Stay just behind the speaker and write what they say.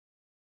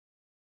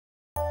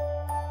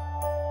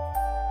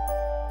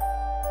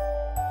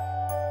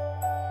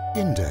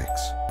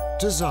Index,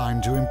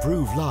 designed to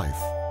improve life.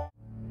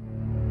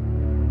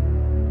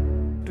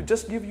 To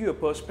just give you a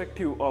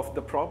perspective of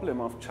the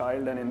problem of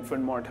child and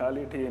infant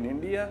mortality in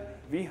India,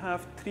 we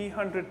have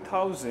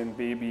 300,000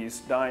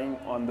 babies dying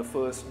on the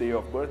first day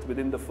of birth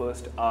within the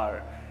first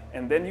hour.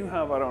 And then you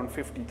have around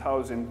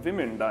 50,000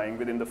 women dying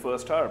within the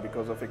first hour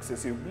because of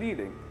excessive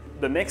bleeding.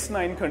 The next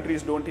 9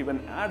 countries don't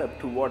even add up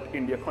to what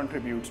India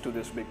contributes to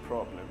this big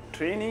problem.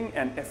 Training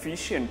and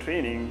efficient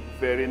training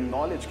wherein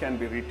knowledge can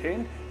be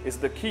retained is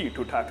the key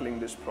to tackling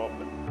this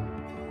problem.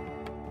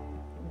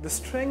 The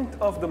strength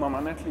of the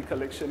Mama Natalie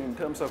collection in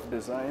terms of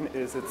design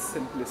is its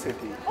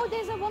simplicity. Oh,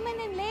 there's a woman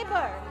in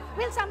labor.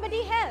 Will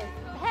somebody help?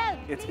 Help!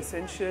 It's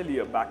essentially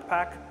a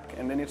backpack,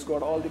 and then it's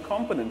got all the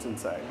components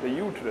inside, the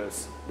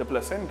uterus, the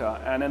placenta,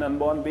 and an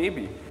unborn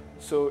baby.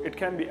 So it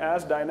can be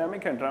as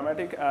dynamic and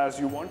dramatic as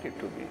you want it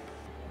to be.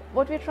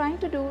 What we're trying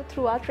to do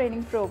through our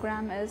training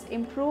program is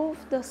improve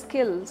the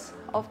skills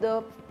of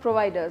the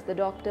providers, the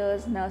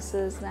doctors,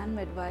 nurses and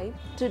midwives,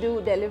 to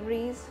do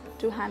deliveries,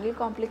 to handle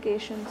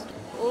complications.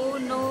 Oh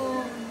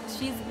no,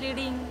 she's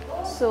bleeding.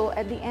 So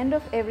at the end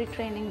of every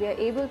training, we are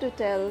able to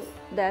tell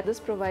that this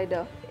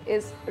provider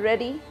is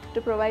ready to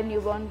provide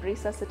newborn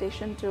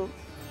resuscitation to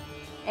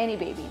any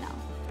baby now.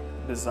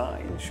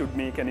 Design should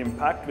make an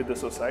impact with the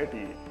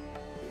society.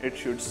 It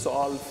should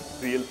solve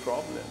real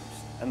problems,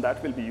 and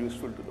that will be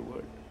useful to the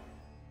world.